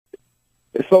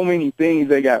so many things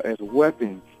they got as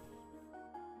weapons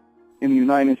in the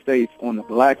United States on the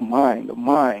black mind. The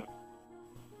mind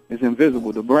is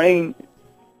invisible. The brain,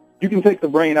 you can take the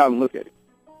brain out and look at it,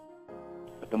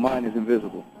 but the mind is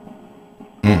invisible.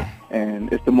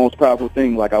 And it's the most powerful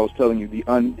thing, like I was telling you, the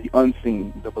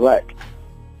unseen, the black,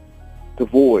 the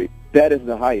void. That is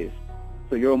the highest.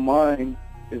 So your mind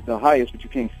is the highest, but you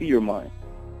can't see your mind.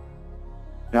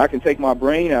 Now, I can take my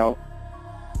brain out,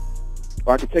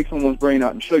 or I can take someone's brain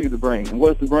out and show you the brain. And what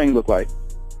does the brain look like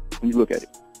when you look at it?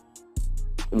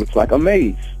 It looks like a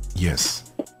maze.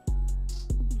 Yes.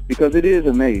 Because it is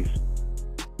a maze.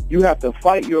 You have to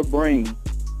fight your brain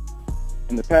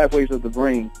and the pathways of the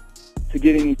brain to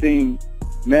get anything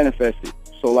manifested.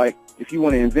 So, like, if you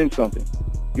want to invent something,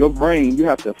 your brain, you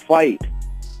have to fight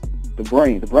the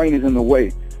brain. The brain is in the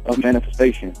way of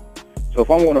manifestation. So if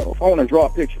I want to draw a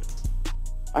picture,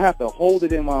 I have to hold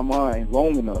it in my mind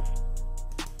long enough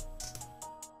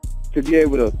to be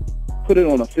able to put it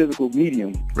on a physical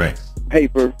medium. Right.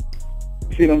 Paper.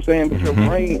 You see what I'm saying? But your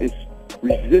brain is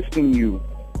resisting you.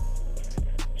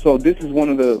 So this is one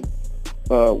of the,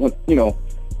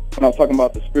 when I was talking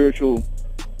about the spiritual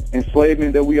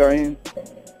enslavement that we are in,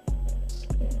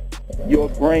 your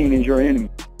brain is your enemy.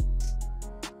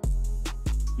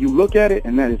 You look at it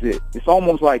and that is it. It's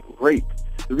almost like rape.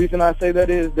 The reason I say that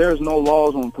is there's no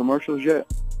laws on commercials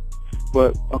yet,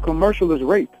 but a commercial is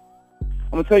rape.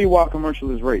 I'm going to tell you why a commercial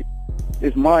is rape.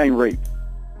 It's mind rape.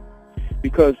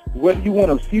 Because whether you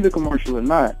want to see the commercial or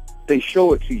not, they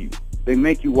show it to you. They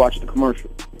make you watch the commercial.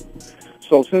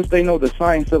 So since they know the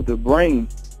science of the brain,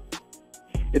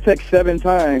 it takes 7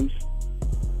 times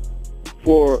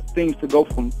for things to go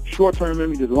from short-term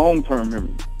memory to long-term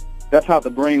memory. That's how the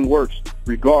brain works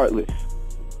regardless.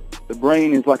 The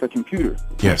brain is like a computer.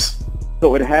 Yes.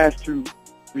 So it has to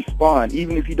respond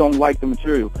even if you don't like the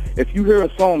material. If you hear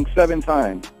a song 7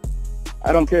 times,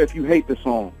 I don't care if you hate the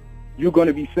song, you're going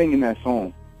to be singing that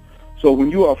song. So when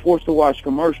you are forced to watch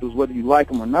commercials, whether you like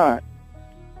them or not,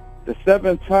 the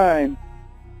 7th time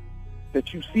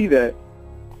that you see that,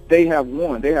 they have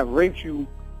won. They have raped you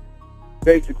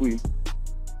basically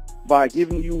by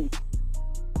giving you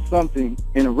something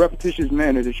in a repetitious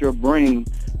manner that your brain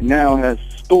now has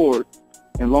stored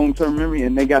in long-term memory,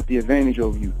 and they got the advantage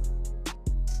over you.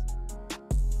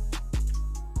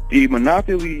 The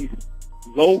Monopoly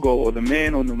logo, or the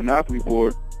man on the Monopoly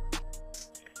board,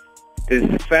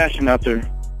 is fashioned after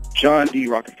John D.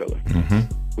 Rockefeller,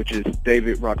 which is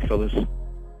David Rockefeller's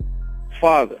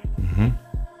father.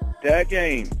 That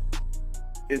game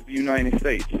is the United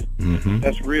States.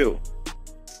 That's real.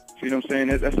 See what I'm saying?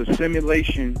 That's a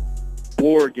simulation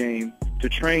board game to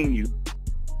train you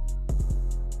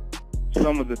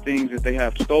some of the things that they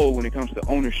have stole when it comes to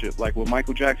ownership. Like with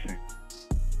Michael Jackson,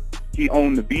 he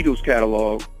owned the Beatles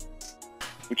catalog,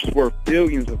 which is worth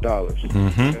billions of dollars.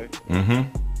 Okay?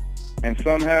 And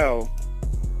somehow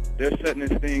they're setting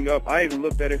this thing up. I even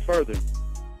looked at it further.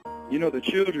 You know, the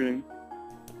children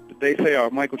that they say are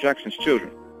Michael Jackson's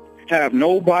children have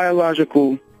no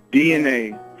biological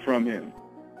DNA from him.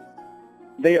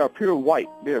 They are pure white.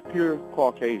 They are pure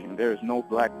Caucasian. There is no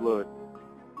black blood.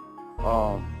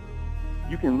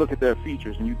 You can look at their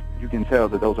features and you can tell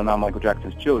that those are not Michael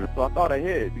Jackson's children. So I thought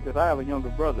ahead because I have a younger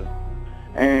brother.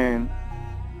 And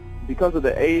because of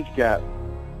the age gap,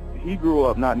 he grew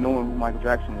up not knowing who Michael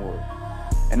Jackson was.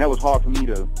 And that was hard for me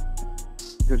to,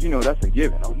 because, you know, that's a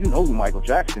given. Oh, you know who Michael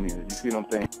Jackson is. You see what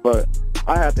I'm saying? But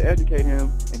I had to educate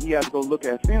him, and he had to go look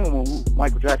at film on who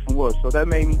Michael Jackson was. So that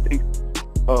made me think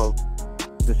of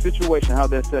the situation, how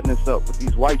they're setting this up with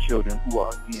these white children who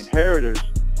are the inheritors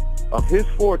of his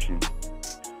fortune,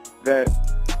 that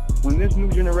when this new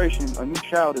generation, a new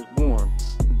child is born,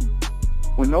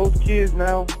 when those kids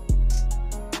now,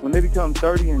 when they become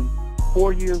 30 and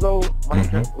 4 years old,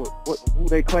 who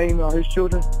they claim are his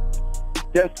children,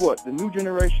 guess what? The new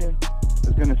generation is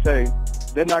going to say,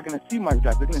 they're not going to see Michael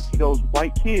Jackson. They're going to see those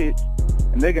white kids,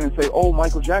 and they're going to say, oh,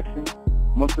 Michael Jackson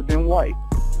must have been white.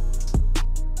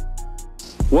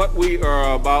 What we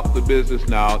are about the business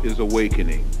now is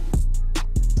awakening.